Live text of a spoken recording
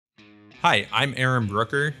Hi, I'm Aaron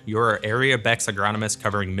Brooker, your area Beck's agronomist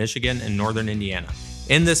covering Michigan and Northern Indiana.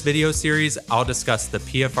 In this video series, I'll discuss the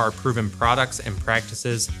PFR proven products and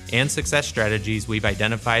practices and success strategies we've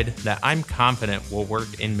identified that I'm confident will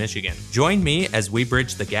work in Michigan. Join me as we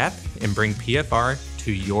bridge the gap and bring PFR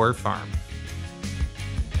to your farm.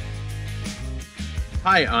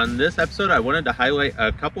 Hi, on this episode, I wanted to highlight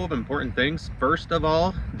a couple of important things. First of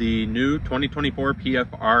all, the new 2024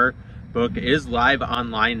 PFR book is live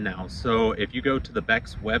online now. So if you go to the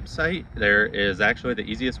Beck's website, there is actually the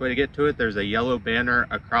easiest way to get to it. There's a yellow banner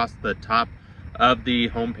across the top of the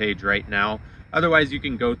homepage right now. Otherwise, you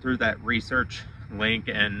can go through that research link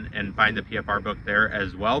and find the PFR book there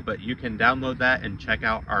as well. But you can download that and check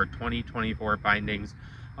out our 2024 findings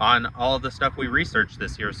on all of the stuff we researched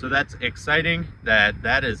this year. So that's exciting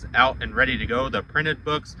that is out and ready to go. The printed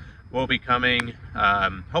books will be coming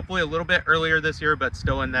hopefully a little bit earlier this year, but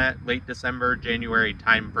still in that late December, January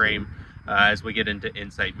time frame as we get into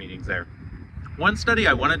insight meetings there. One study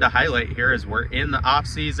I wanted to highlight here is we're in the off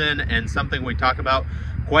season, and something we talk about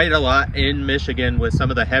quite a lot in Michigan with some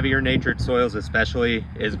of the heavier natured soils especially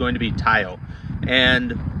is going to be tile.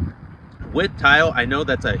 And with tile, I know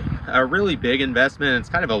that's a really big investment. It's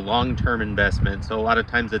kind of a long-term investment. So a lot of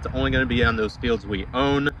times it's only going to be on those fields we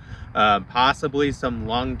own, possibly some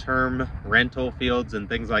long-term rental fields and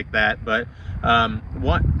things like that. But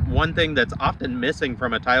one thing that's often missing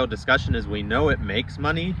from a tile discussion is we know it makes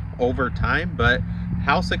money over time, but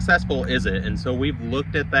how successful is it? And so we've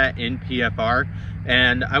looked at that in PFR,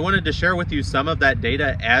 and I wanted to share with you some of that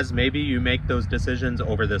data as maybe you make those decisions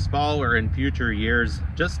over this fall or in future years,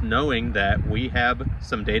 just knowing that we have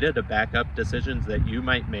some data to back up decisions that you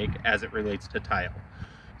might make as it relates to tile.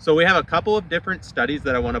 So we have a couple of different studies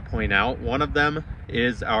that I want to point out. One of them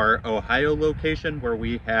is our Ohio location, where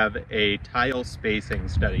we have a tile spacing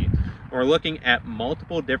study. We're looking at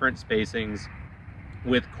multiple different spacings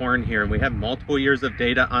with corn here, and we have multiple years of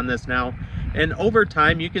data on this now, and over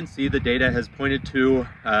time you can see the data has pointed to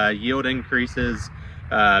yield increases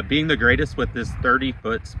being the greatest with this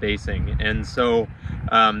 30-foot spacing. And so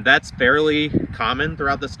that's fairly common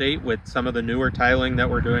throughout the state with some of the newer tiling that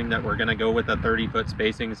we're doing, that we're going to go with a 30-foot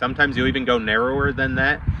spacing. Sometimes you'll even go narrower than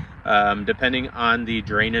that depending on the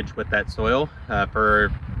drainage with that soil.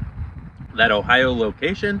 For that Ohio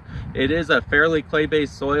location, it is a fairly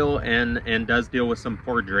clay-based soil and does deal with some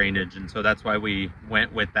poor drainage, and so that's why we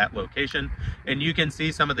went with that location. And you can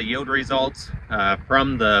see some of the yield results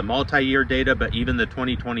from the multi-year data, but even the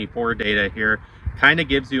 2024 data here kind of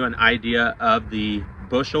gives you an idea of the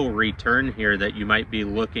bushel return here that you might be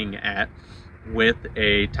looking at with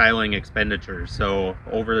a tiling expenditure. So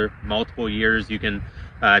over multiple years, you can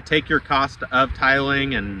take your cost of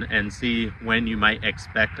tiling and see when you might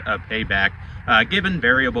expect a payback, given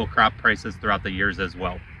variable crop prices throughout the years as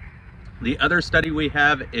well. The other study we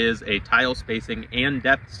have is a tile spacing and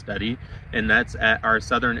depth study, and that's at our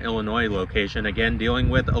Southern Illinois location. Again, dealing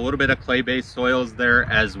with a little bit of clay-based soils there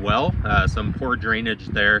as well, some poor drainage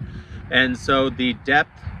there. And so the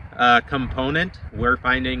depth component, we're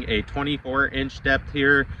finding a 24-inch depth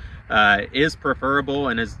here is preferable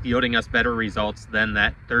and is yielding us better results than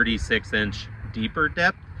that 36-inch deeper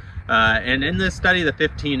depth. And in this study, the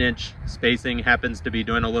 15-inch spacing happens to be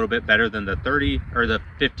doing a little bit better than the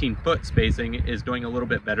 15-foot spacing is doing a little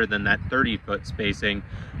bit better than that 30-foot spacing.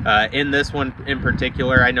 In this one in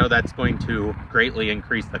particular, I know that's going to greatly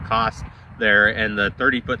increase the cost there, and the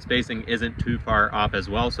 30-foot spacing isn't too far off as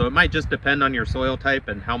well. So it might just depend on your soil type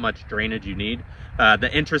and how much drainage you need. The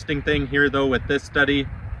interesting thing here though with this study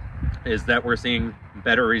is that we're seeing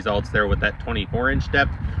better results there with that 24-inch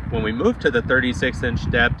depth. When we move to the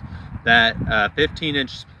 36-inch depth, that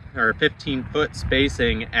 15-inch or 15-foot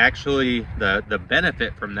spacing, actually the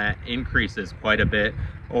benefit from that increases quite a bit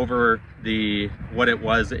over what it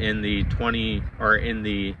was in the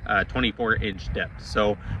 24-inch depth.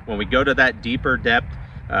 So when we go to that deeper depth,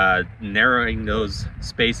 narrowing those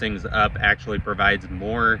spacings up actually provides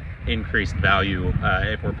more increased value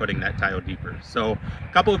if we're putting that tile deeper. So a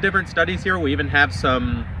couple of different studies here. We even have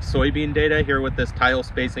some soybean data here with this tile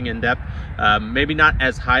spacing in depth. Maybe not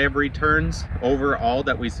as high of returns overall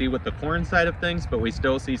that we see with the corn side of things, but we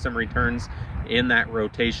still see some returns in that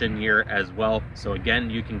rotation here as well. So again,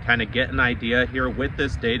 you can kind of get an idea here with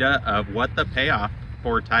this data of what the payoff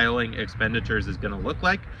for tiling expenditures is going to look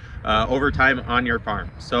like over time on your farm.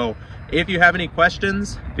 So if you have any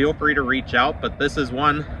questions, feel free to reach out, but this is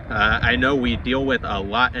one I know we deal with a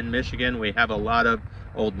lot in Michigan. We have a lot of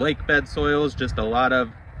old lake bed soils, just a lot of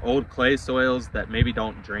old clay soils that maybe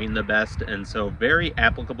don't drain the best, and so very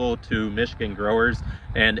applicable to Michigan growers,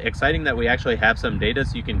 and exciting that we actually have some data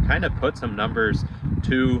so you can kind of put some numbers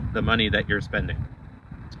to the money that you're spending.